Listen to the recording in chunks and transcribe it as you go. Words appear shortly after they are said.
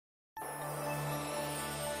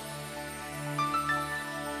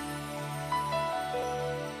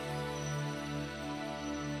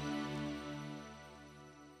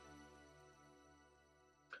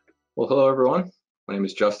Well, hello everyone. My name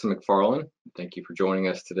is Justin McFarland. Thank you for joining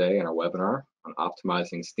us today in our webinar on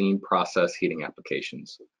optimizing steam process heating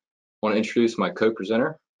applications. I want to introduce my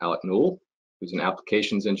co-presenter, Alec Newell, who's an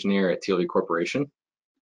applications engineer at TLV Corporation.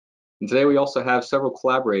 And today we also have several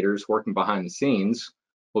collaborators working behind the scenes.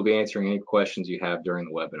 We'll be answering any questions you have during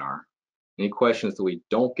the webinar. Any questions that we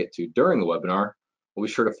don't get to during the webinar, we'll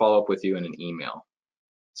be sure to follow up with you in an email.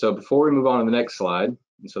 So before we move on to the next slide,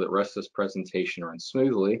 and so that the rest of this presentation runs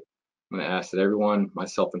smoothly, I'm going to ask that everyone,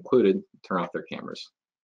 myself included, turn off their cameras.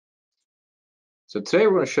 So today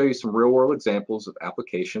we're going to show you some real-world examples of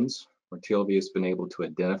applications where TLV has been able to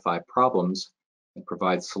identify problems and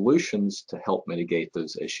provide solutions to help mitigate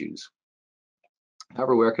those issues.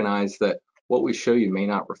 However, we recognize that what we show you may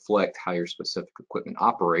not reflect how your specific equipment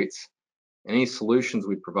operates. Any solutions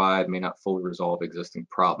we provide may not fully resolve existing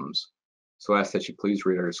problems. So I ask that you please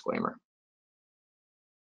read our disclaimer.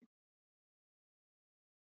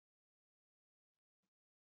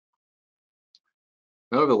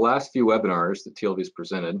 Now, over the last few webinars that TLV has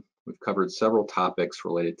presented, we've covered several topics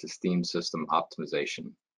related to steam system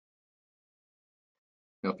optimization.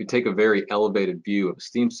 Now, if you take a very elevated view of a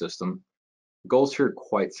steam system, the goals here are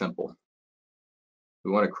quite simple.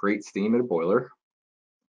 We want to create steam at a boiler,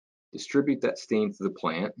 distribute that steam through the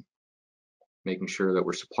plant, making sure that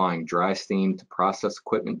we're supplying dry steam to process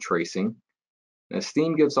equipment tracing. And as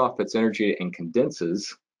steam gives off its energy and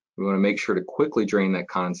condenses, we want to make sure to quickly drain that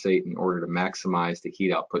condensate in order to maximize the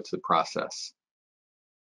heat output to the process.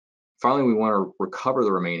 Finally, we want to recover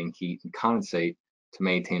the remaining heat and condensate to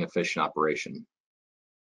maintain efficient operation.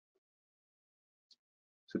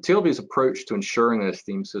 So TLV's approach to ensuring that a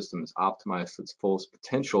steam system is optimized to its fullest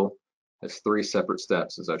potential has three separate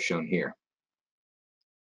steps, as I've shown here.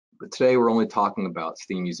 But today we're only talking about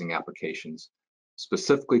steam using applications,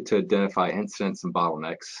 specifically to identify incidents and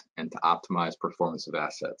bottlenecks and to optimize performance of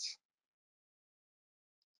assets.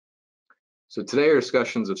 So today our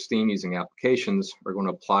discussions of steam using applications are going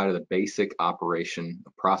to apply to the basic operation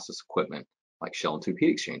of process equipment like shell and tube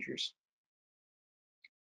heat exchangers,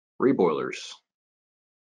 reboilers,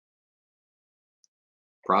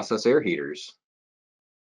 process air heaters,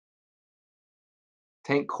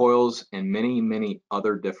 tank coils, and many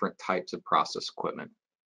other different types of process equipment.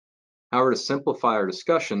 However, to simplify our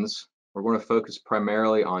discussions, we're going to focus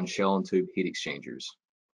primarily on shell and tube heat exchangers.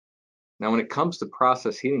 Now, when it comes to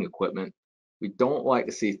process heating equipment, we don't like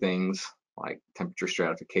to see things like temperature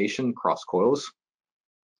stratification across coils,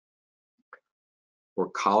 or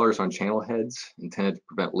collars on channel heads intended to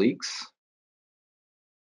prevent leaks,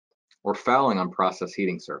 or fouling on process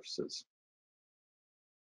heating surfaces.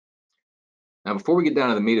 Now, before we get down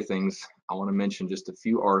to the meat of things, I want to mention just a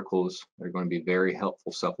few articles that are going to be very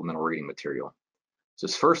helpful supplemental reading material. So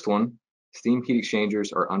this first one, Steam Heat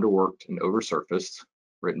Exchangers Are Underworked and Oversurfaced,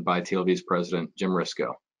 written by TLV's president, Jim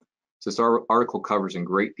Risco. So this article covers in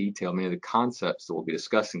great detail many of the concepts that we'll be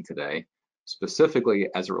discussing today, specifically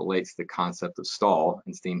as it relates to the concept of stall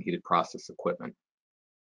in steam heated process equipment.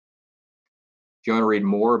 If you want to read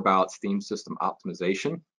more about steam system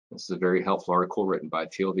optimization, this is a very helpful article written by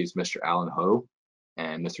TLV's Mr. Alan Ho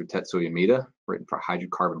and Mr. Tetsuya Yamada, written for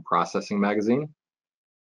Hydrocarbon Processing magazine.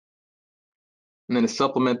 And then to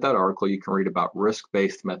supplement that article, you can read about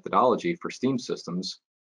risk-based methodology for steam systems,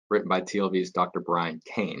 written by TLV's Dr. Brian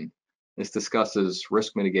Kane. This discusses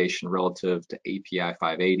risk mitigation relative to API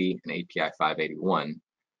 580 and API 581.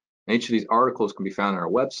 And each of these articles can be found on our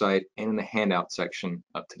website and in the handout section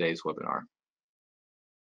of today's webinar.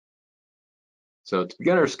 So to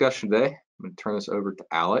begin our discussion today, I'm going to turn this over to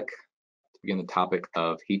Alec to begin the topic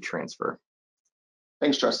of heat transfer.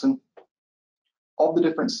 Thanks, Justin. All the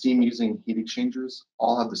different steam using heat exchangers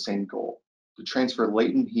all have the same goal, to transfer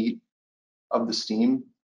latent heat of the steam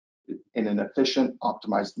in an efficient,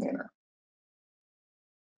 optimized manner.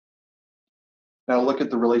 Now look at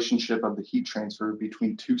the relationship of the heat transfer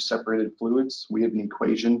between two separated fluids. We have an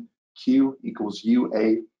equation, Q equals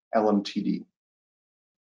UA LMTD.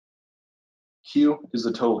 Q is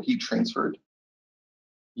the total heat transferred.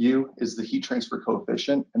 U is the heat transfer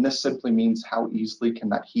coefficient, and this simply means how easily can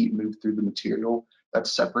that heat move through the material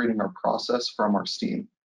that's separating our process from our steam.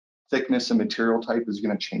 Thickness and material type is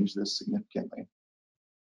going to change this significantly.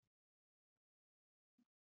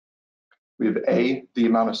 We have A, the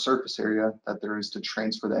amount of surface area that there is to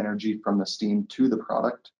transfer the energy from the steam to the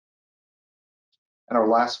product. And our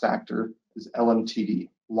last factor is LMTD,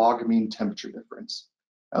 log mean temperature difference.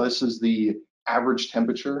 Now this is the average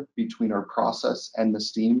temperature between our process and the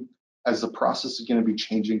steam, as the process is going to be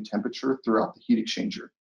changing temperature throughout the heat exchanger.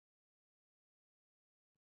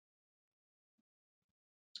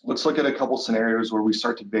 Let's look at a couple scenarios where we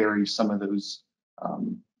start to vary some of those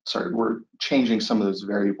we're changing some of those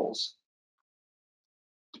variables.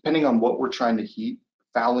 Depending on what we're trying to heat,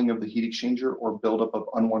 fouling of the heat exchanger or buildup of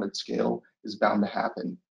unwanted scale is bound to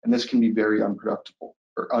happen, and this can be very unpredictable.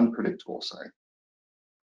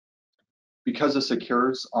 Because this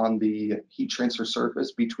occurs on the heat transfer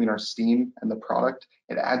surface between our steam and the product,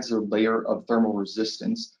 it adds a layer of thermal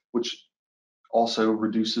resistance, which also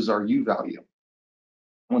reduces our U value.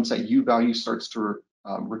 Once that U value starts to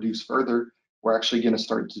reduce further, we're actually going to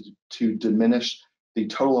start to diminish the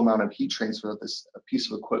total amount of heat transfer that this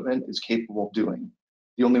piece of equipment is capable of doing.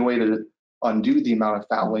 The only way to undo the amount of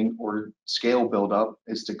fouling or scale buildup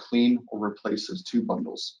is to clean or replace those tube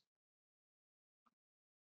bundles.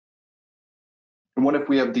 And what if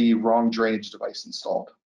we have the wrong drainage device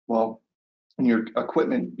installed? Well, and your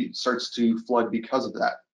equipment starts to flood because of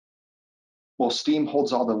that. Well, steam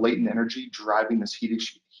holds all the latent energy driving this heat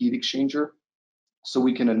exchanger, so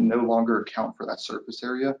we can no longer account for that surface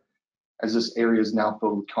area, as this area is now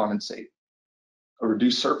filled with condensate. A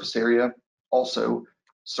reduced surface area also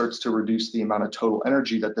starts to reduce the amount of total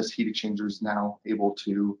energy that this heat exchanger is now able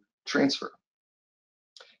to transfer.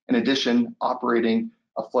 In addition, operating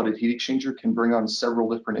a flooded heat exchanger can bring on several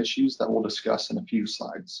different issues that we'll discuss in a few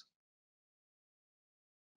slides.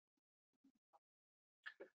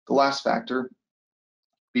 The last factor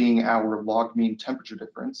being our log mean temperature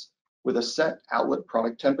difference. With a set outlet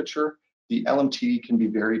product temperature, the LMTD can be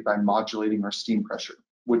varied by modulating our steam pressure,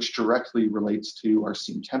 which directly relates to our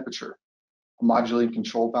steam temperature. A modulating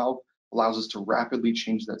control valve allows us to rapidly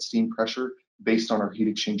change that steam pressure based on our heat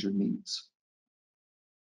exchanger needs.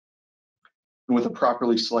 And with a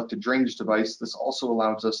properly selected drainage device, this also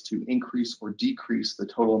allows us to increase or decrease the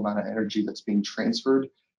total amount of energy that's being transferred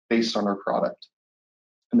based on our product.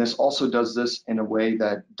 And this also does this in a way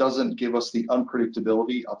that doesn't give us the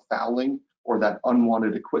unpredictability of fouling or that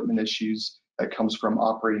unwanted equipment issues that comes from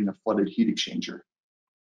operating a flooded heat exchanger.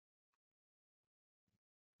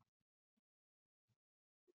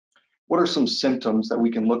 What are some symptoms that we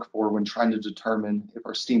can look for when trying to determine if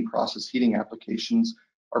our steam process heating applications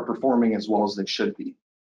are performing as well as they should be?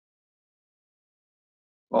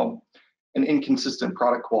 Well, an inconsistent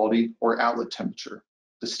product quality or outlet temperature.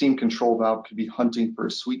 The steam control valve could be hunting for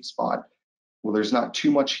a sweet spot where there's not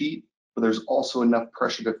too much heat, but there's also enough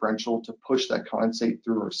pressure differential to push that condensate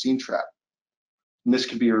through our steam trap. And this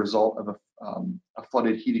could be a result of a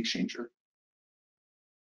flooded heat exchanger.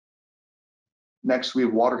 Next, we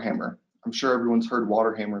have water hammer. I'm sure everyone's heard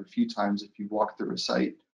water hammer a few times if you've walked through a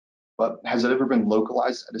site, but has it ever been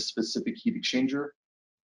localized at a specific heat exchanger?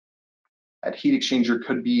 That heat exchanger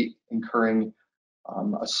could be incurring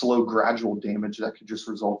a slow gradual damage that could just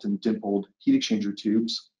result in dimpled heat exchanger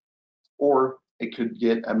tubes, or it could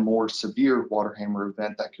get a more severe water hammer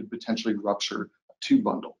event that could potentially rupture a tube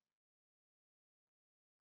bundle.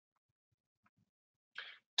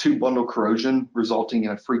 Tube bundle corrosion resulting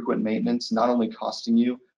in a frequent maintenance, not only costing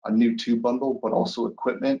you a new tube bundle, but also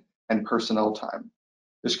equipment and personnel time.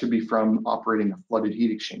 This could be from operating a flooded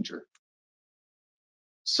heat exchanger.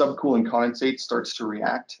 Subcooling condensate starts to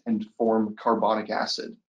react and form carbonic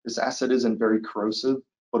acid. This acid isn't very corrosive,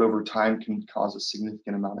 but over time can cause a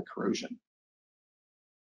significant amount of corrosion.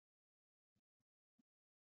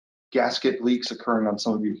 Gasket leaks occurring on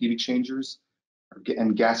some of your heat exchangers,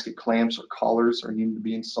 and gasket clamps or collars are needing to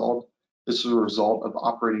be installed. This is a result of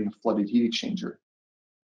operating a flooded heat exchanger.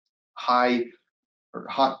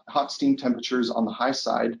 Hot steam temperatures on the high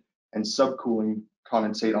side and subcooling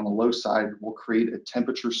condensate on the low side will create a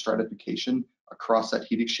temperature stratification across that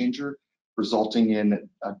heat exchanger, resulting in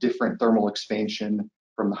a different thermal expansion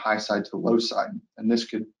from the high side to the low side. And this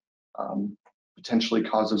could potentially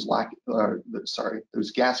cause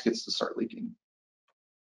those gaskets to start leaking.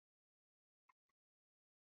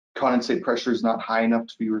 Condensate pressure is not high enough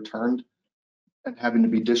to be returned and having to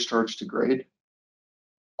be discharged to grade.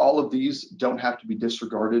 All of these don't have to be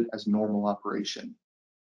disregarded as normal operation.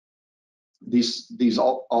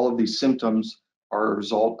 All of these symptoms are a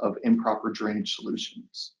result of improper drainage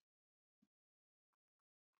solutions.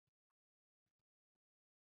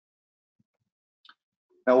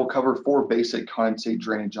 Now we'll cover 4 basic condensate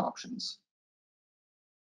drainage options.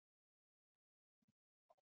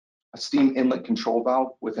 A steam inlet control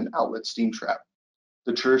valve with an outlet steam trap.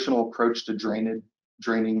 The traditional approach to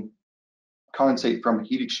draining condensate from a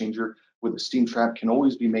heat exchanger with a steam trap can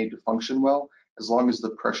always be made to function well as long as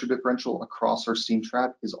the pressure differential across our steam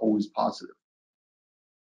trap is always positive.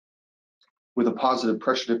 With a positive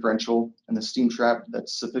pressure differential and the steam trap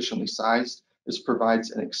that's sufficiently sized, this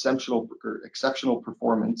provides an exceptional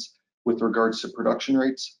performance with regards to production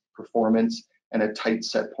rates, performance, and a tight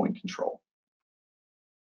set point control.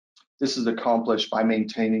 This is accomplished by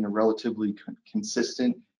maintaining a relatively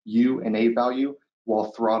consistent U and A value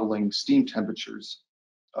while throttling steam temperatures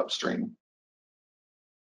upstream.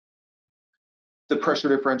 The pressure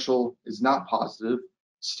differential is not positive.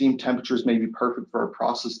 Steam temperatures may be perfect for our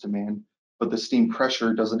process demand, but the steam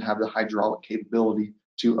pressure doesn't have the hydraulic capability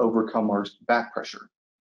to overcome our back pressure.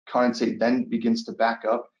 Condensate then begins to back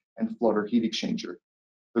up and flood our heat exchanger.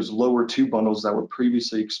 Those lower two bundles that were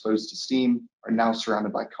previously exposed to steam are now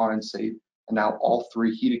surrounded by condensate, and now all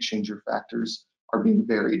three heat exchanger factors are being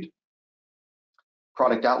varied.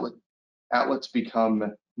 Product outlets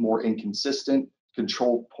become more inconsistent,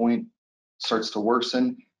 control point starts to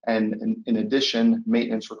worsen, and in addition,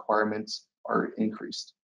 maintenance requirements are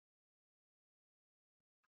increased.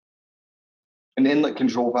 An inlet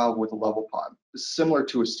control valve with a level pot is similar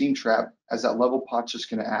to a steam trap, as that level pot's just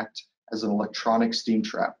going to act as an electronic steam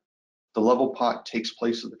trap. The level pot takes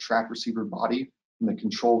place of the trap receiver body, and the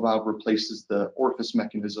control valve replaces the orifice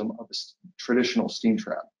mechanism of a traditional steam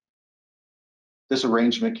trap. This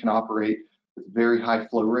arrangement can operate with very high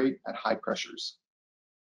flow rate at high pressures.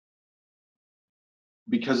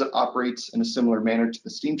 Because it operates in a similar manner to the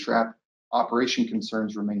steam trap, operation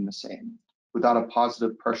concerns remain the same. Without a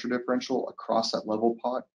positive pressure differential across that level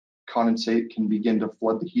pot, condensate can begin to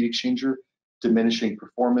flood the heat exchanger, diminishing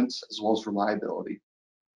performance as well as reliability.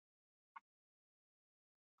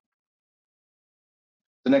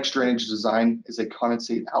 The next drainage design is a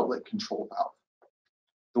condensate outlet control valve.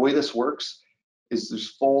 The way this works is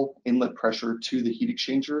there's full inlet pressure to the heat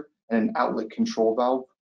exchanger, and an outlet control valve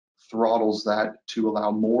throttles that to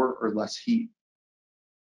allow more or less heat.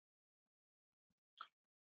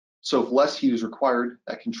 So if less heat is required,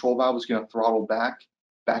 that control valve is going to throttle back,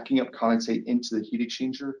 backing up condensate into the heat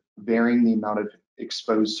exchanger, varying the amount of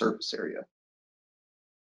exposed surface area.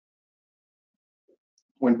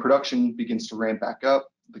 When production begins to ramp back up,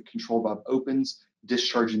 the control valve opens,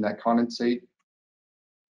 discharging that condensate.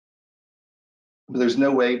 But there's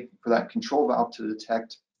no way for that control valve to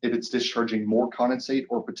detect if it's discharging more condensate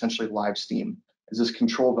or potentially live steam, as this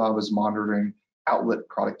control valve is monitoring outlet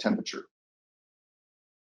product temperature.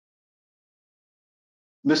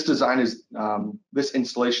 This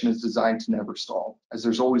installation is designed to never stall, as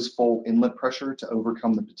there's always full inlet pressure to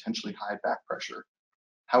overcome the potentially high back pressure.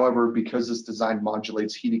 However, because this design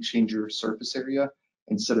modulates heat exchanger surface area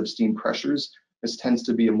instead of steam pressures, this tends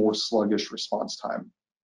to be a more sluggish response time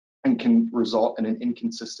and can result in an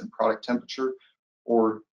inconsistent product temperature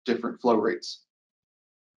or different flow rates.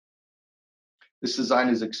 This design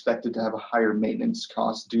is expected to have a higher maintenance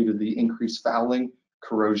cost due to the increased fouling,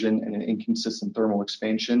 corrosion, and an inconsistent thermal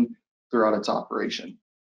expansion throughout its operation.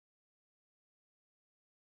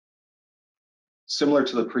 Similar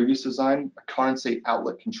to the previous design, a condensate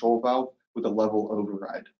outlet control valve with a level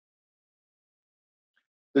override.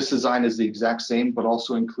 This design is the exact same, but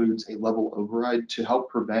also includes a level override to help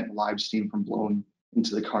prevent live steam from blowing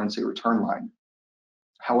into the condensate return line.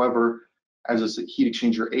 However, as the heat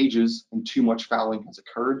exchanger ages and too much fouling has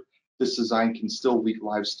occurred, this design can still leak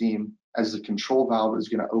live steam, as the control valve is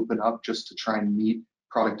going to open up just to try and meet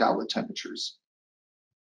product outlet temperatures.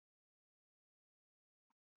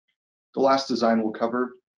 The last design we'll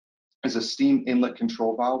cover is a steam inlet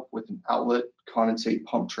control valve with an outlet condensate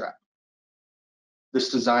pump trap. This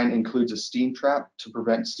design includes a steam trap to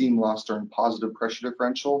prevent steam loss during positive pressure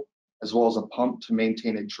differential, as well as a pump to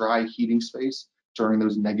maintain a dry heating space during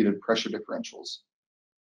those negative pressure differentials.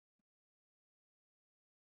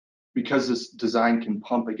 Because this design can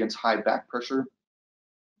pump against high back pressure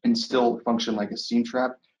and still function like a steam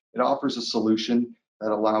trap, it offers a solution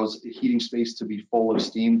that allows a heating space to be full of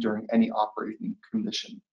steam during any operating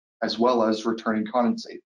condition, as well as returning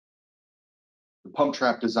condensate. The pump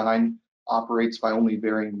trap design operates by only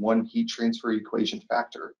varying one heat transfer equation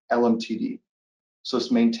factor, LMTD. So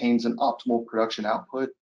this maintains an optimal production output,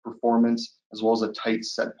 performance, as well as a tight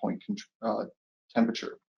set point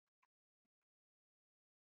temperature.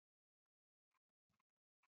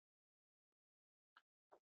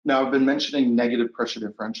 Now, I've been mentioning negative pressure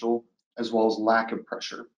differential as well as lack of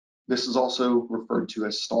pressure. This is also referred to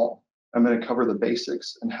as stall. I'm going to cover the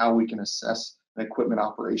basics and how we can assess an equipment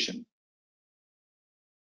operation.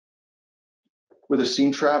 With a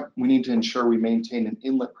steam trap, we need to ensure we maintain an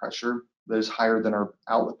inlet pressure that is higher than our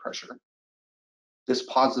outlet pressure. This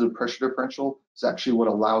positive pressure differential is actually what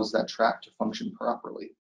allows that trap to function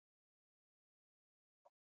properly.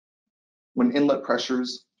 When inlet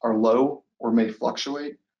pressures are low or may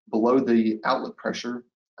fluctuate below the outlet pressure,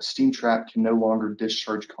 a steam trap can no longer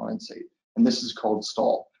discharge condensate, and this is called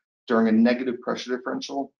stall. During a negative pressure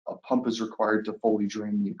differential, a pump is required to fully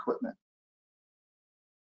drain the equipment.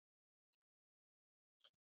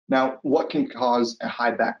 Now, what can cause a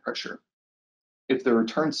high back pressure? If the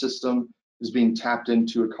return system is being tapped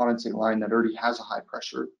into a condensate line that already has a high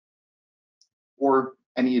pressure, or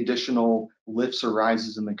any additional lifts or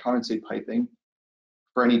rises in the condensate piping,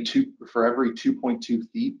 for every 2.2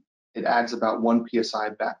 feet, it adds about 1 psi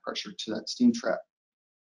back pressure to that steam trap.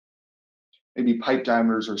 Maybe pipe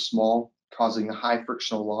diameters are small, causing a high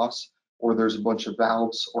frictional loss, or there's a bunch of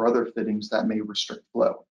valves or other fittings that may restrict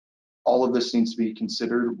flow. All of this needs to be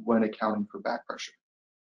considered when accounting for back pressure.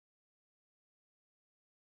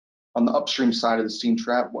 On the upstream side of the steam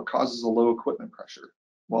trap, what causes a low equipment pressure?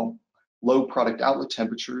 Well, low product outlet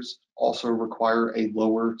temperatures also require a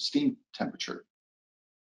lower steam temperature.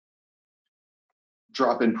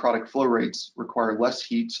 Drop in product flow rates require less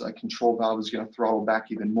heat, so that control valve is going to throttle back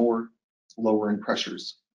even more, lowering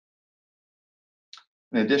pressures.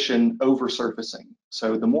 In addition, oversurfacing.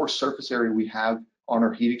 So the more surface area we have on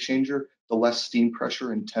our heat exchanger, the less steam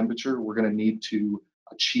pressure and temperature we're going to need to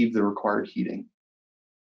achieve the required heating.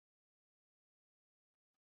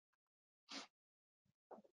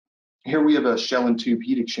 Here we have a shell and tube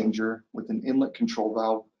heat exchanger with an inlet control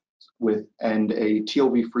valve and a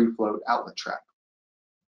TLV free float outlet trap.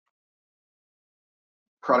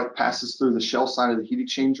 Product passes through the shell side of the heat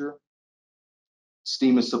exchanger.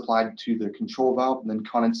 Steam is supplied to the control valve, and then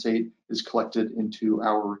condensate is collected into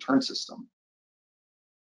our return system.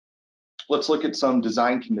 Let's look at some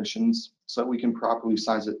design conditions so that we can properly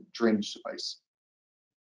size a drainage device.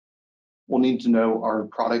 We'll need to know our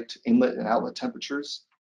product inlet and outlet temperatures,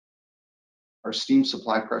 our steam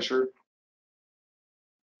supply pressure,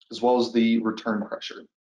 as well as the return pressure.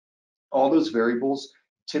 All those variables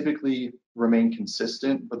typically remain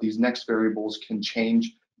consistent, but these next variables can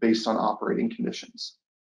change based on operating conditions.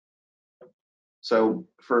 So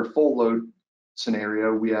for a full load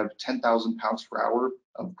scenario, we have 10,000 pounds per hour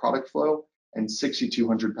of product flow and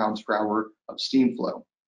 6,200 pounds per hour of steam flow.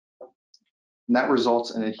 And that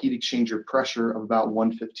results in a heat exchanger pressure of about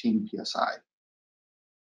 115 psi,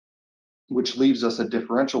 which leaves us a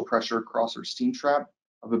differential pressure across our steam trap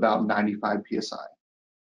of about 95 psi.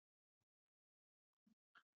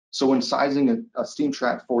 So when sizing a steam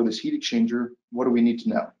trap for this heat exchanger, what do we need to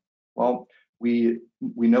know? Well, we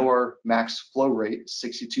know our max flow rate is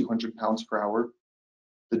 6,200 pounds per hour.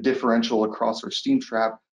 The differential across our steam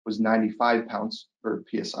trap was 95 pounds per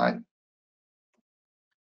psi.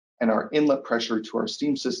 And our inlet pressure to our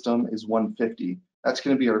steam system is 150. That's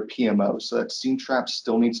going to be our PMO, so that steam trap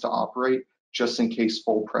still needs to operate just in case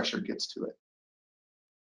full pressure gets to it.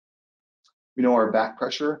 We know our back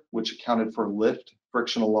pressure, which accounted for lift,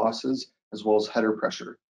 frictional losses, as well as header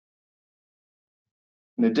pressure.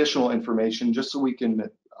 And additional information, just so we can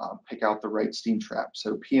pick out the right steam trap.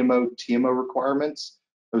 So PMO, TMO requirements,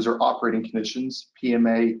 those are operating conditions.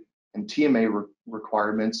 PMA and TMA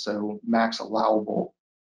requirements, so max allowable.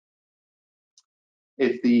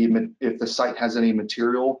 If the site has any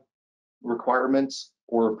material requirements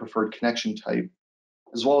or preferred connection type,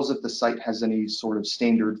 as well as if the site has any sort of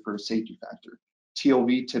standard for a safety factor.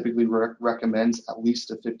 TLV typically recommends at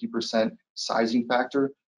least a 50% sizing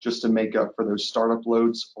factor just to make up for those startup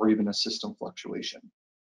loads or even a system fluctuation.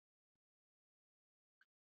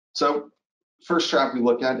 So first trap we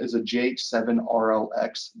look at is a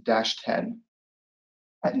JH7RLX-10.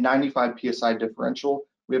 At 95 psi differential,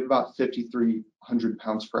 we have about 5,300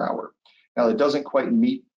 pounds per hour. Now it doesn't quite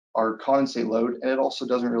meet our condensate load, and it also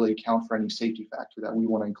doesn't really account for any safety factor that we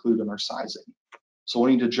want to include in our sizing. So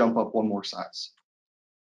we need to jump up one more size.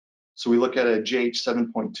 So we look at a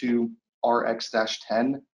JH7.2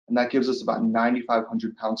 RX-10, and that gives us about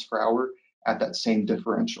 9,500 pounds per hour at that same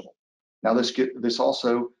differential. Now this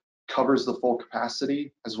also covers the full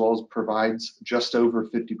capacity as well as provides just over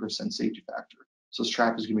 50% safety factor. So this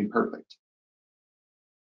trap is going to be perfect.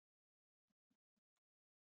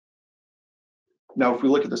 Now, if we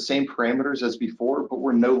look at the same parameters as before, but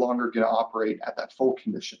we're no longer going to operate at that full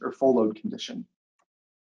condition or full load condition.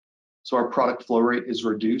 So our product flow rate is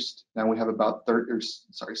reduced. Now we have about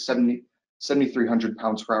 7,300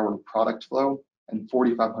 pounds per hour of product flow and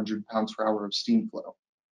 4,500 pounds per hour of steam flow.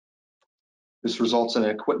 This results in an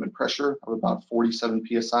equipment pressure of about 47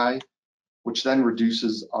 psi, which then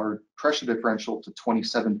reduces our pressure differential to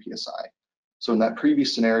 27 psi. So in that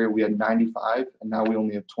previous scenario, we had 95, and now we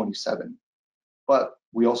only have 27. But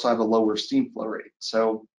we also have a lower steam flow rate.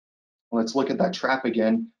 So let's look at that trap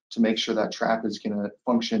again to make sure that trap is going to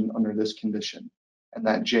function under this condition. And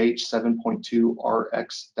that JH7.2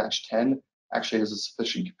 RX-10 actually has a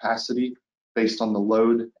sufficient capacity based on the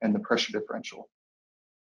load and the pressure differential.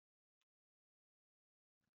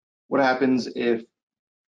 What happens if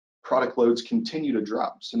product loads continue to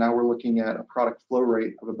drop. So now we're looking at a product flow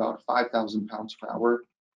rate of about 5,000 pounds per hour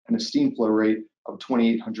and a steam flow rate of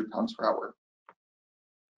 2,800 pounds per hour,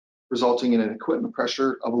 resulting in an equipment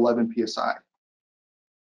pressure of 11 psi.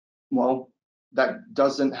 Well, that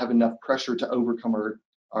doesn't have enough pressure to overcome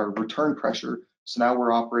our return pressure, so now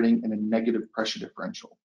we're operating in a negative pressure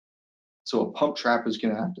differential. So a pump trap is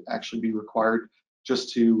going to have to actually be required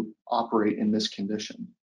just to operate in this condition.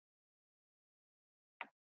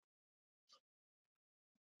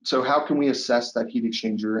 So how can we assess that heat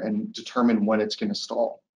exchanger and determine when it's going to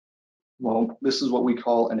stall? Well, this is what we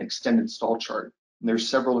call an extended stall chart. And there's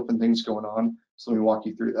several different things going on, so let me walk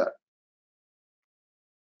you through that.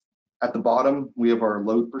 At the bottom, we have our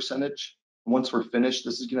load percentage. Once we're finished,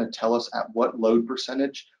 this is going to tell us at what load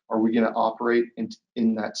percentage are we going to operate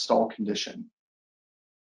in that stall condition.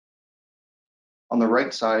 On the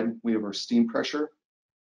right side, we have our steam pressure.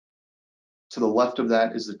 To the left of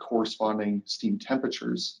that is the corresponding steam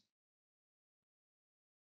temperatures.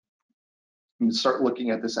 When we start looking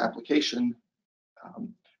at this application,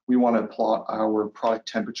 we want to plot our product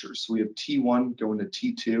temperatures. So we have T1 going to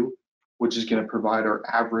T2, which is going to provide our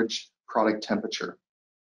average product temperature.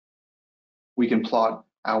 We can plot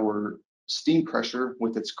our steam pressure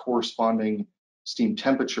with its corresponding steam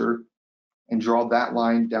temperature and draw that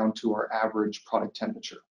line down to our average product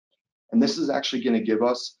temperature. And this is actually going to give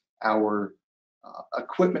us our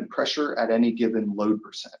equipment pressure at any given load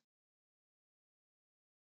percent.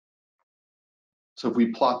 So if we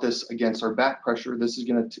plot this against our back pressure, this is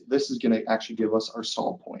going to actually give us our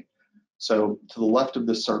stall point. So to the left of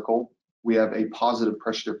this circle, we have a positive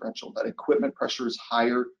pressure differential. That equipment pressure is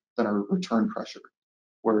higher than our return pressure.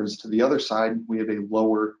 Whereas to the other side, we have a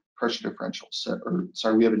lower pressure differential.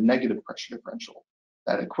 We have a negative pressure differential.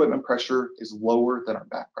 That equipment pressure is lower than our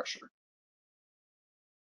back pressure.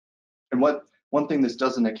 And one thing this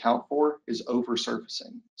doesn't account for is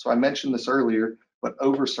oversurfacing. So I mentioned this earlier, but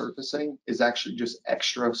oversurfacing is actually just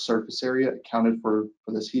extra surface area accounted for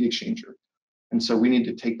this heat exchanger. And so we need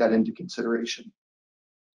to take that into consideration.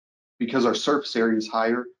 Because our surface area is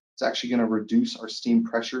higher, it's actually going to reduce our steam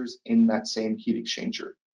pressures in that same heat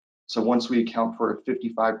exchanger. So once we account for a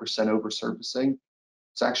 55% oversurfacing,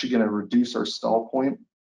 it's actually going to reduce our stall point,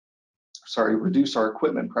 reduce our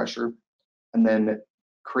equipment pressure, and then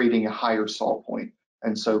creating a higher stall point.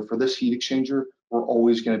 And so for this heat exchanger, we're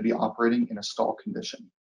always going to be operating in a stall condition.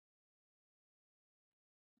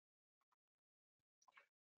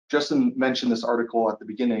 Justin mentioned this article at the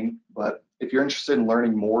beginning, but if you're interested in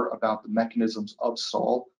learning more about the mechanisms of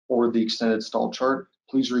stall or the extended stall chart,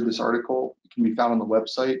 please read this article. It can be found on the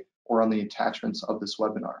website or on the attachments of this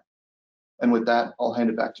webinar. And with that, I'll hand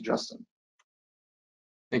it back to Justin.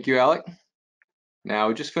 Thank you, Alec. Now,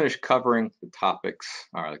 we just finished covering the topics,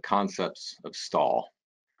 or the concepts of stall,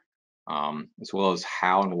 as well as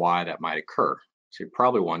how and why that might occur. So you're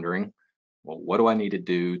probably wondering, well, what do I need to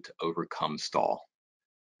do to overcome stall?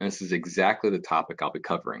 And this is exactly the topic I'll be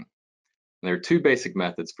covering. And there are two basic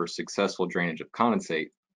methods for successful drainage of condensate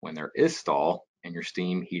when there is stall in your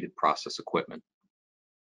steam heated process equipment.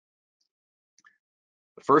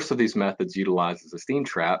 The first of these methods utilizes a steam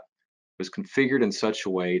trap that is configured in such a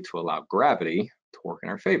way to allow gravity to work in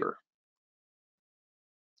our favor.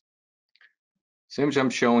 The image I'm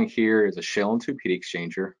showing here is a shell and tube heat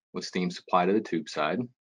exchanger with steam supply to the tube side.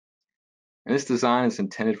 And this design is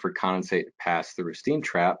intended for condensate to pass through a steam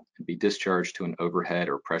trap and be discharged to an overhead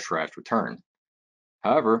or pressurized return.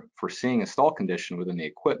 However, if we're seeing a stall condition within the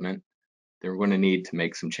equipment, then we're going to need to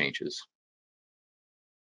make some changes.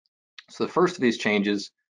 So the first of these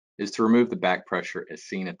changes is to remove the back pressure as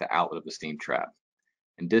seen at the outlet of the steam trap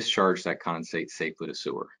and discharge that condensate safely to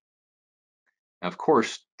sewer. Now, of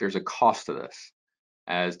course, there's a cost to this,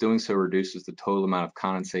 as doing so reduces the total amount of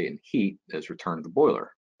condensate and heat that is returned to the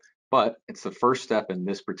boiler. But it's the first step in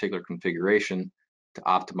this particular configuration to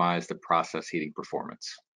optimize the process heating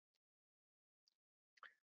performance.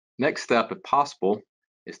 Next step, if possible,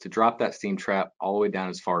 is to drop that steam trap all the way down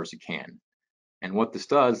as far as you can. And what this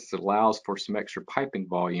does is it allows for some extra piping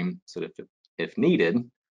volume so that if needed,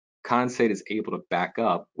 condensate is able to back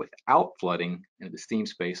up without flooding into the steam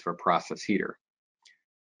space for a process heater.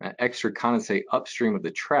 That extra condensate upstream of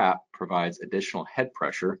the trap provides additional head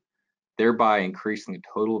pressure, thereby increasing the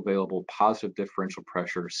total available positive differential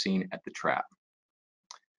pressure seen at the trap.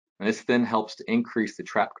 And this then helps to increase the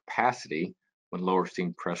trap capacity when lower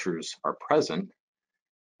steam pressures are present.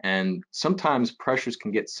 And sometimes pressures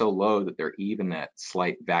can get so low that they're even at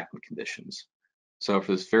slight vacuum conditions. So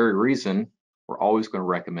for this very reason, we're always going to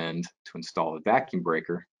recommend to install a vacuum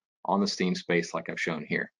breaker on the steam space like I've shown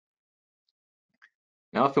here.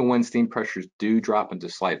 Now, if and when steam pressures do drop into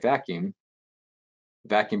slight vacuum, the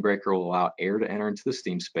vacuum breaker will allow air to enter into the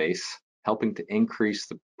steam space, helping to increase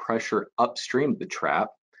the pressure upstream of the trap,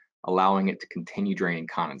 allowing it to continue draining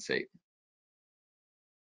condensate.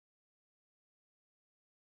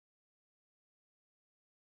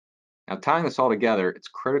 Now, tying this all together, it's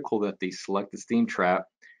critical that the selected steam trap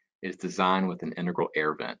is designed with an integral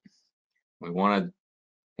air vent. We want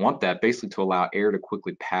that basically to allow air to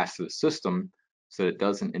quickly pass through the system so that it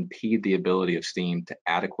doesn't impede the ability of steam to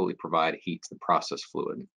adequately provide heat to the process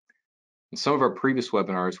fluid. In some of our previous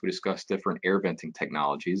webinars, we discussed different air venting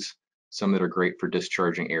technologies, some that are great for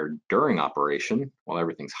discharging air during operation while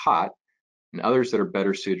everything's hot, and others that are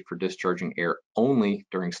better suited for discharging air only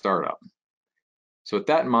during startup. So with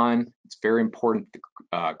that in mind, it's very important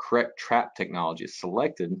the correct trap technology is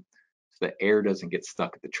selected so that air doesn't get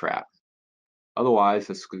stuck at the trap. Otherwise,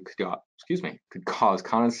 this could cause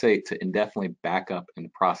condensate to indefinitely back up in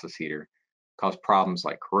the process heater, cause problems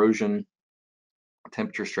like corrosion,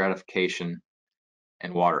 temperature stratification,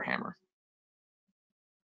 and water hammer.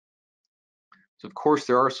 So of course,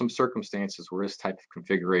 there are some circumstances where this type of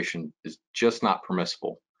configuration is just not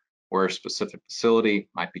permissible, where a specific facility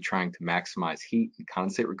might be trying to maximize heat and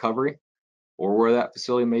condensate recovery, or where that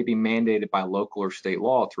facility may be mandated by local or state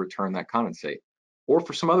law to return that condensate, or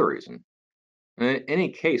for some other reason. And in any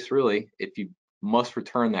case, really, if you must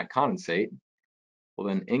return that condensate, well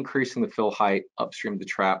then increasing the fill height upstream of the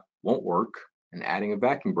trap won't work, and adding a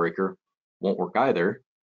vacuum breaker won't work either,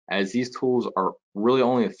 as these tools are really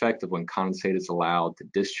only effective when condensate is allowed to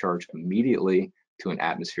discharge immediately to an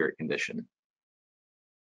atmospheric condition.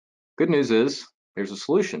 Good news is there's a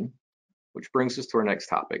solution, which brings us to our next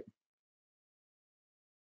topic.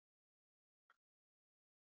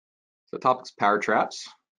 So the topic's power traps.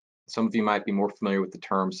 Some of you might be more familiar with the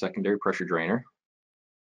term secondary pressure drainer.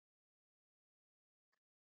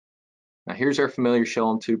 Now here's our familiar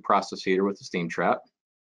shell and tube process heater with a steam trap.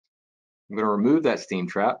 I'm going to remove that steam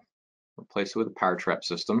trap, replace it with a power trap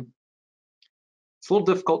system. It's a little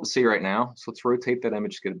difficult to see right now, so let's rotate that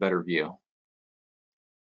image to get a better view.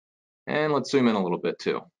 And let's zoom in a little bit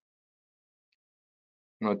too.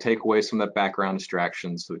 I'm going to take away some of that background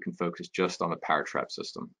distraction so we can focus just on the power trap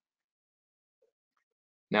system.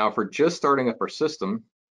 Now, if we're just starting up our system,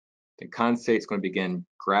 then condensate is going to begin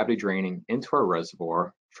gravity draining into our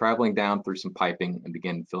reservoir, traveling down through some piping and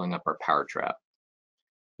begin filling up our power trap.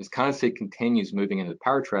 As condensate continues moving into the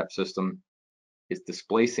power trap system, it's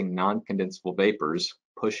displacing non-condensable vapors,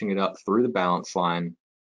 pushing it up through the balance line,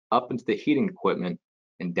 up into the heating equipment,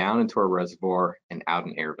 and down into our reservoir and out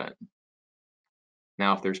an air vent.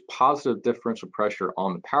 Now, if there's positive differential pressure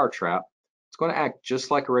on the power trap, it's going to act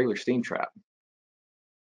just like a regular steam trap.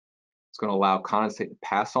 It's going to allow condensate to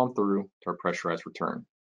pass on through to our pressurized return.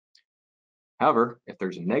 However, if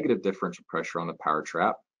there's a negative differential pressure on the power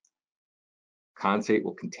trap, condensate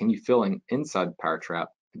will continue filling inside the power trap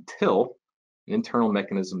until an internal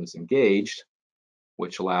mechanism is engaged,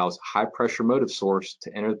 which allows a high pressure motive source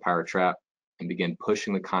to enter the power trap and begin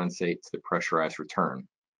pushing the condensate to the pressurized return.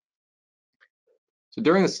 So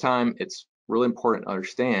during this time, it's really important to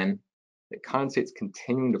understand that condensate is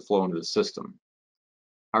continuing to flow into the system.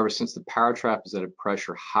 However, since the power trap is at a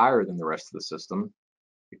pressure higher than the rest of the system,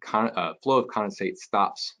 the flow of condensate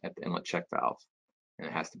stops at the inlet check valve, and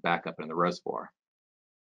it has to back up in the reservoir.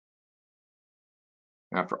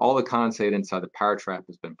 Now, after all the condensate inside the power trap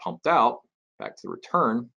has been pumped out, back to the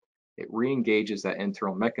return, it re-engages that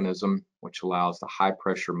internal mechanism, which allows the high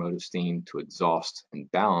pressure motive steam to exhaust and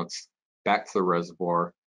balance back to the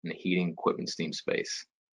reservoir and the heating equipment steam space.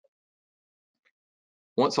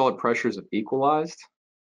 Once all the pressures have equalized,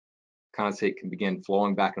 condensate can begin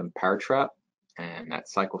flowing back into the power trap, and that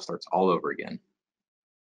cycle starts all over again.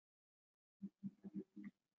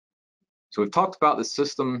 So we've talked about the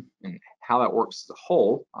system and how that works as a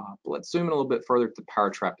whole, but let's zoom in a little bit further to the power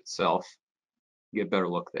trap itself to get a better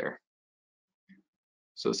look there.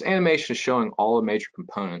 So this animation is showing all the major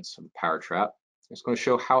components of the power trap. It's going to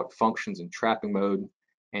show how it functions in trapping mode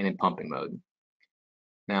and in pumping mode.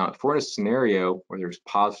 Now, if we're in a scenario where there's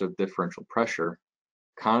positive differential pressure,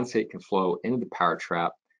 condensate can flow into the power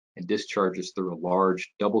trap and discharges through a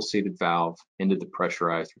large double-seated valve into the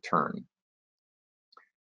pressurized return.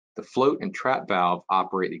 The float and trap valve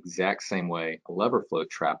operate the exact same way a lever float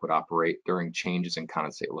trap would operate during changes in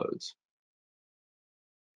condensate loads.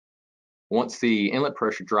 Once the inlet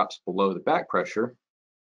pressure drops below the back pressure,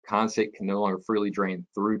 condensate can no longer freely drain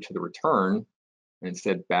through to the return and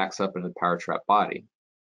instead backs up into the power trap body.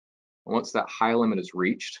 And once that high limit is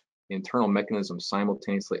reached, the internal mechanism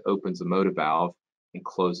simultaneously opens the motive valve and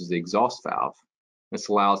closes the exhaust valve. This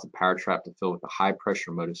allows the PowerTrap to fill with a high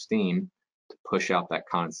pressure mode of steam to push out that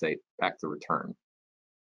condensate back to return.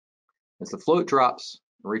 As the float drops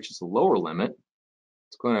and reaches the lower limit,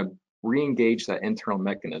 it's going to re-engage that internal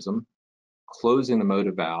mechanism, closing the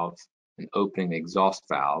motor valve and opening the exhaust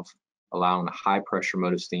valve, allowing the high pressure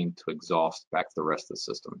mode of steam to exhaust back to the rest of the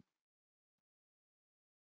system.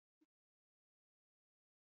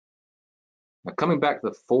 Now, coming back to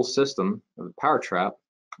the full system of the PowerTrap,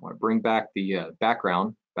 I want to bring back the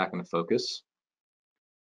background back into focus.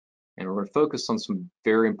 And we're going to focus on some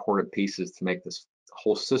very important pieces to make this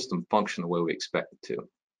whole system function the way we expect it to.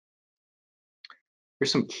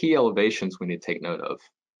 Here's some key elevations we need to take note of.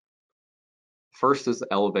 First is the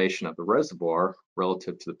elevation of the reservoir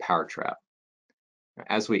relative to the PowerTrap.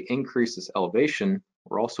 As we increase this elevation,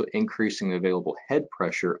 we're also increasing the available head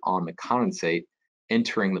pressure on the condensate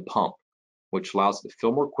entering the pump, which allows it to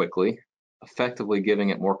fill more quickly, effectively giving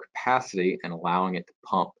it more capacity and allowing it to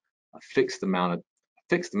pump a fixed amount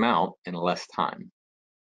in less time.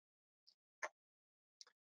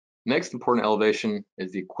 Next important elevation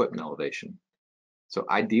is the equipment elevation. So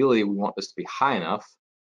ideally, we want this to be high enough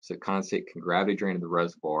so that condensate can gravity drain to the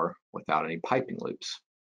reservoir without any piping loops.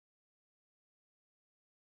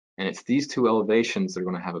 And it's these two elevations that are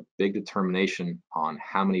going to have a big determination on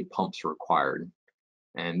how many pumps are required.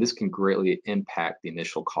 And this can greatly impact the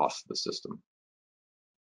initial cost of the system.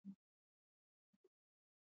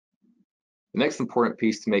 The next important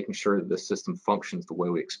piece to making sure that this system functions the way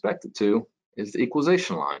we expect it to is the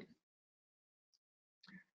equalization line.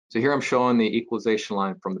 So here I'm showing the equalization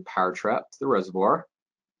line from the PowerTrap to the reservoir.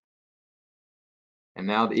 And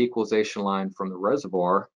now the equalization line from the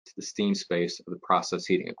reservoir to the steam space of the process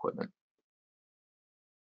heating equipment.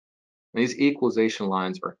 And these equalization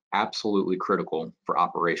lines are absolutely critical for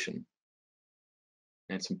operation.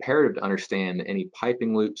 And it's imperative to understand that any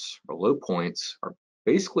piping loops or low points are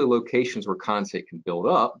basically locations where condensate can build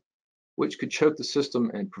up, which could choke the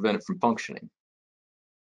system and prevent it from functioning.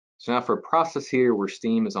 So now for a process heater where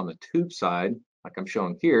steam is on the tube side, like I'm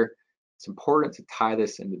showing here, it's important to tie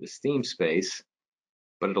this into the steam space,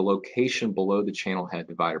 but at a location below the channel head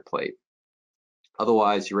divider plate.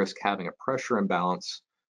 Otherwise, you risk having a pressure imbalance,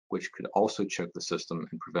 which could also choke the system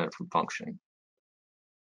and prevent it from functioning.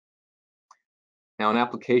 Now, in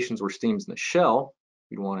applications where steam is in the shell,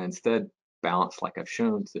 you'd want to instead balance, like I've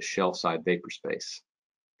shown, to the shell side vapor space.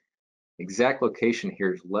 The exact location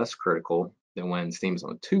here is less critical than when steam is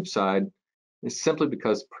on the tube side. It's simply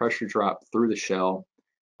because pressure drop through the shell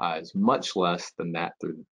is much less than that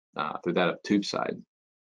through that of tube side.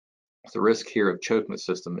 So the risk here of choking the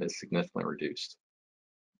system is significantly reduced.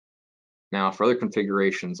 Now, for other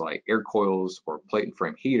configurations like air coils or plate and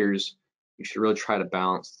frame heaters, you should really try to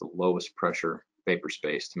balance the lowest pressure vapor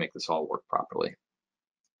space to make this all work properly.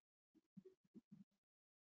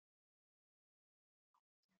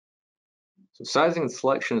 So sizing and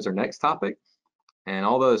selection is our next topic. And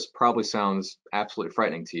although this probably sounds absolutely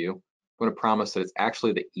frightening to you, I'm going to promise that it's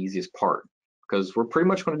actually the easiest part because we're pretty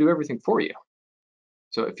much going to do everything for you.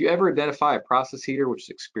 So if you ever identify a process heater which is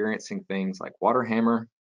experiencing things like water hammer,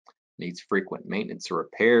 needs frequent maintenance or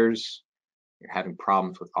repairs, you're having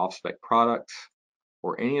problems with off-spec products,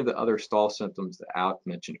 or any of the other stall symptoms that Alec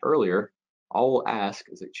mentioned earlier, all we'll ask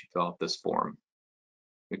is that you fill out this form.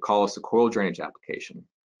 We call this a coil drainage application,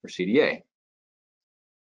 or CDA.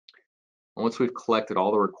 And once we've collected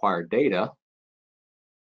all the required data,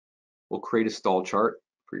 we'll create a stall chart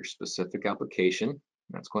for your specific application.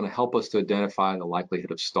 That's going to help us to identify the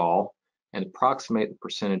likelihood of stall and approximate the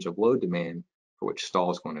percentage of load demand for which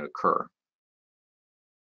stall is going to occur.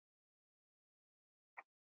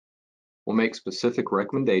 We'll make specific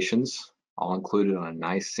recommendations, all included on a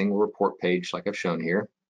nice single report page like I've shown here.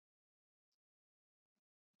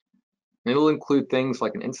 And it'll include things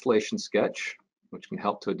like an installation sketch, which can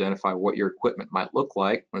help to identify what your equipment might look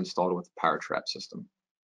like when installed with the PowerTrap system.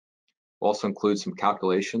 We'll also include some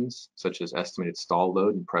calculations, such as estimated stall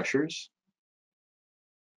load and pressures.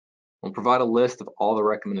 We'll provide a list of all the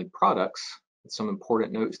recommended products with some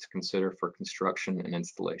important notes to consider for construction and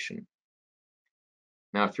installation.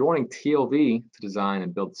 Now, if you're wanting TLV to design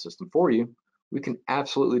and build the system for you, we can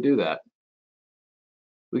absolutely do that.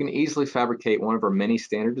 We can easily fabricate one of our many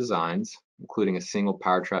standard designs, including a single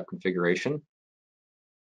PowerTrap configuration,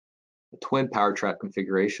 a twin PowerTrap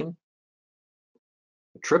configuration,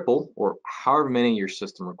 a triple, or however many your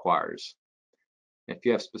system requires. And if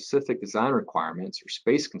you have specific design requirements or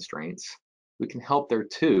space constraints, we can help there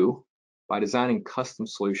too by designing custom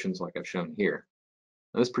solutions like I've shown here.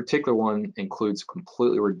 Now, this particular one includes a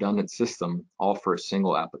completely redundant system, all for a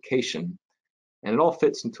single application, and it all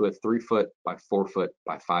fits into a 3 foot by 4 foot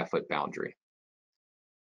by 5 foot boundary.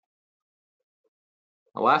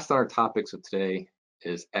 The last on our topics of today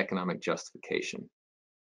is economic justification.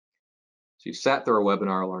 So you sat through our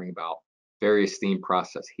webinar learning about various steam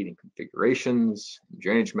process heating configurations, and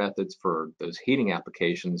drainage methods for those heating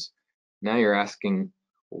applications. Now you're asking,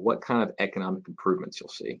 well, what kind of economic improvements you'll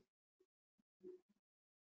see.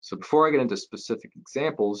 So before I get into specific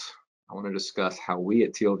examples, I want to discuss how we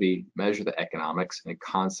at TLV measure the economics in a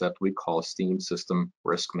concept we call steam system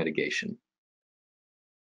risk mitigation.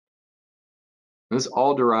 And this is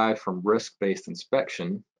all derived from risk-based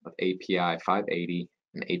inspection of API 580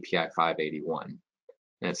 and API 581.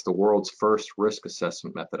 And it's the world's first risk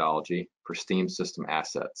assessment methodology for steam system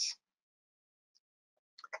assets.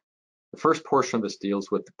 The first portion of this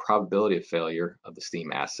deals with the probability of failure of the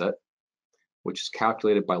steam asset, which is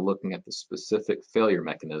calculated by looking at the specific failure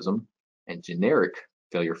mechanism and generic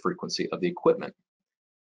failure frequency of the equipment,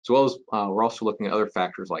 as well as we're also looking at other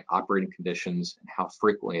factors like operating conditions and how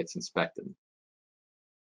frequently it's inspected.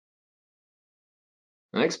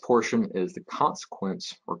 The next portion is the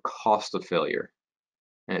consequence or cost of failure,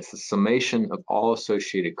 and it's the summation of all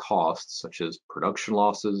associated costs such as production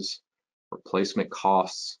losses, replacement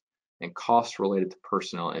costs, and costs related to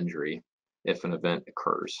personnel injury if an event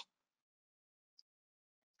occurs.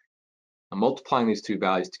 Now, multiplying these two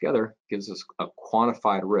values together gives us a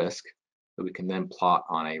quantified risk that we can then plot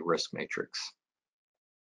on a risk matrix.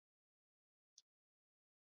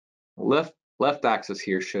 Left axis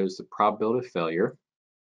here shows the probability of failure,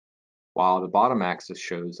 while the bottom axis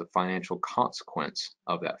shows the financial consequence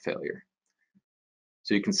of that failure.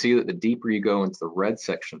 So you can see that the deeper you go into the red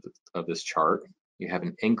section of this chart, you have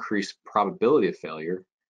an increased probability of failure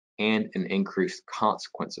and an increased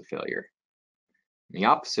consequence of failure. And the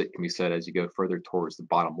opposite can be said as you go further towards the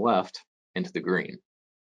bottom left into the green.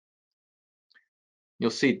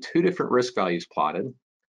 You'll see two different risk values plotted.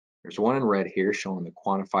 There's one in red here showing the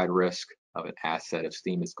quantified risk of an asset if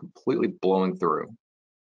steam is completely blowing through,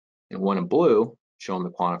 and one in blue showing the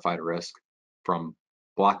quantified risk from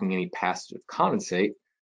blocking any passage of condensate,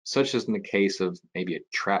 such as in the case of maybe a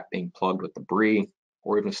trap being plugged with debris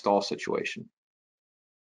or even a stall situation.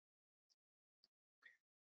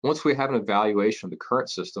 Once we have an evaluation of the current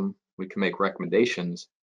system, we can make recommendations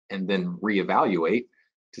and then reevaluate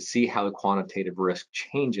to see how the quantitative risk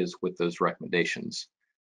changes with those recommendations.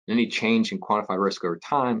 Any change in quantified risk over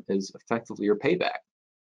time is effectively your payback.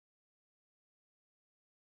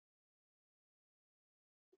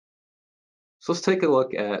 So let's take a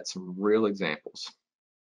look at some real examples.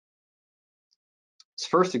 This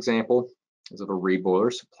first example is of a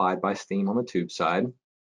reboiler supplied by steam on the tube side.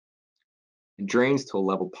 It drains to a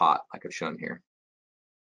level pot like I've shown here.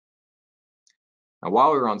 Now,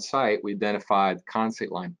 while we were on site, we identified the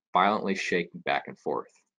condensate line violently shaking back and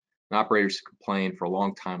forth. And operators complained for a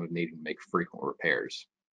long time of needing to make frequent repairs.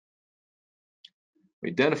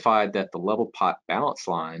 We identified that the level pot balance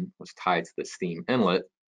line was tied to the steam inlet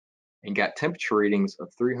and got temperature readings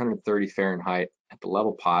of 330 Fahrenheit at the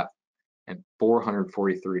level pot and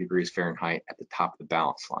 443 degrees Fahrenheit at the top of the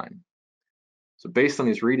balance line. So based on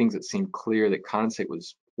these readings, it seemed clear that condensate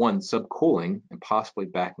was, one, subcooling and possibly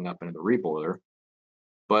backing up into the reboiler,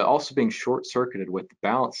 but also being short-circuited with the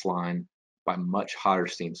balance line by much hotter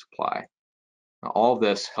steam supply. Now, all of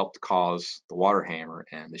this helped cause the water hammer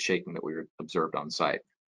and the shaking that we observed on site.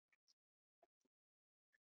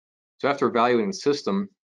 So after evaluating the system,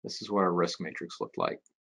 this is what our risk matrix looked like.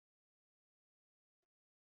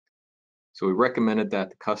 So we recommended that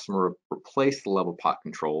the customer replace the level pot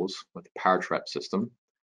controls with the PowerTrap system,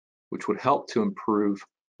 which would help to improve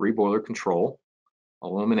reboiler control,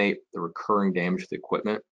 eliminate the recurring damage to the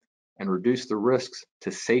equipment, and reduce the risks to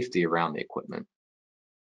safety around the equipment.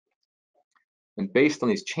 And based on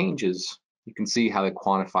these changes, you can see how the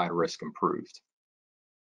quantified risk improved.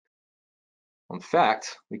 In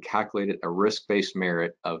fact, we calculated a risk-based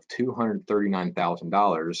merit of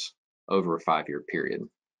 $239,000 over a 5-year period.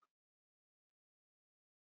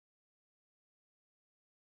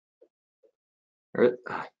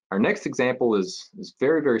 Our next example is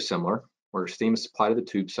very, very similar, where steam is supplied to the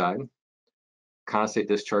tube side, condensate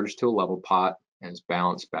discharges to a level pot, and is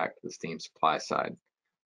balanced back to the steam supply side.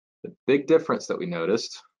 The big difference that we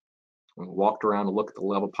noticed when we walked around to look at the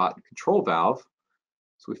level pot and control valve,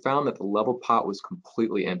 so we found that the level pot was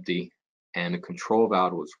completely empty and the control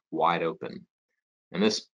valve was wide open. And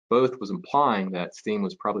this both was implying that steam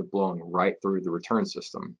was probably blowing right through the return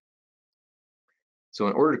system. So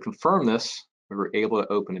in order to confirm this, we were able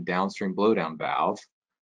to open a downstream blowdown valve,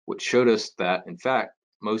 which showed us that, in fact,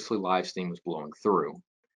 mostly live steam was blowing through,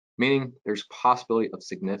 meaning there's a possibility of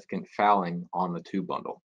significant fouling on the tube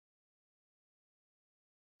bundle.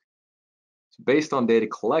 So based on data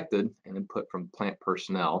collected and input from plant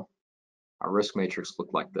personnel, our risk matrix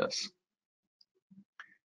looked like this.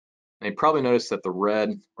 And you probably noticed that the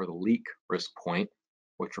red, or the leak risk point,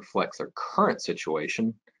 which reflects our current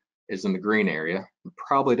situation, is in the green area and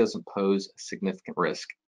probably doesn't pose a significant risk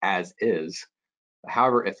as is.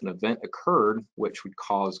 However, if an event occurred which would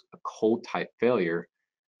cause a cold type failure,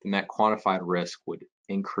 then that quantified risk would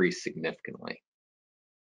increase significantly.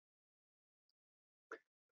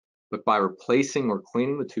 But by replacing or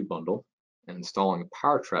cleaning the tube bundle and installing a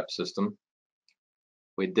PowerTrap system,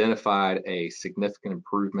 we identified a significant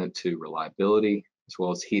improvement to reliability as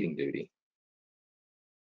well as heating duty.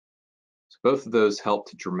 So both of those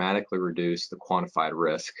helped to dramatically reduce the quantified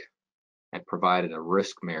risk and provided a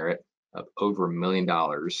risk merit of over $1 million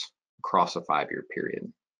across a 5-year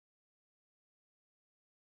period.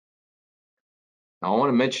 Now I want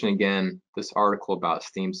to mention again this article about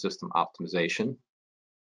steam system optimization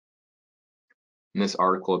and this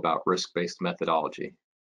article about risk-based methodology,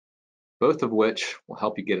 both of which will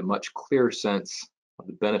help you get a much clearer sense of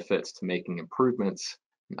the benefits to making improvements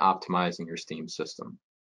and optimizing your steam system.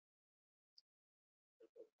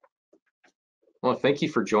 I want to thank you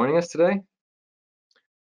for joining us today.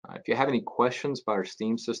 If you have any questions about our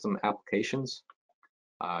steam system applications,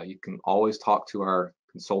 you can always talk to our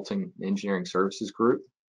consulting engineering services group.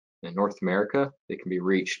 In North America, they can be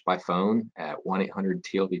reached by phone at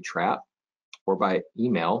 1-800-TLV-TRAP or by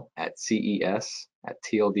email at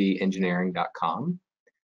ces@tlvengineering.com.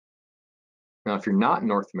 Now, if you're not in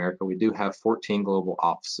North America, we do have 14 global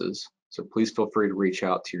offices, so please feel free to reach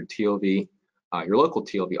out to your TLV, your local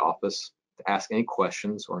TLV office to ask any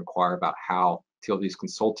questions or inquire about how TLV's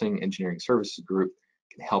Consulting Engineering Services Group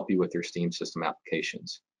can help you with your steam system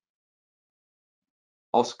applications.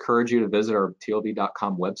 Also encourage you to visit our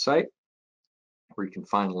tlv.com website, where you can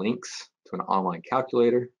find links to an online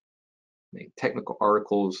calculator, technical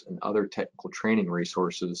articles, and other technical training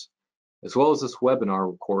resources, as well as this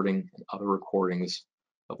webinar recording and other recordings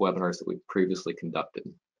of webinars that we've previously conducted.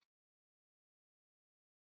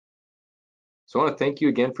 So I want to thank you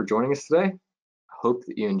again for joining us today. I hope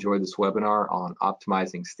that you enjoyed this webinar on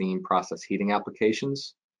optimizing steam process heating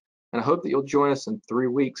applications, and I hope that you'll join us in 3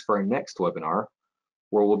 weeks for our next webinar,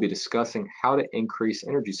 where we'll be discussing how to increase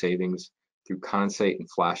energy savings through condensate and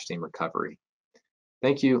flash steam recovery.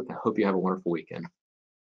 Thank you, and I hope you have a wonderful weekend.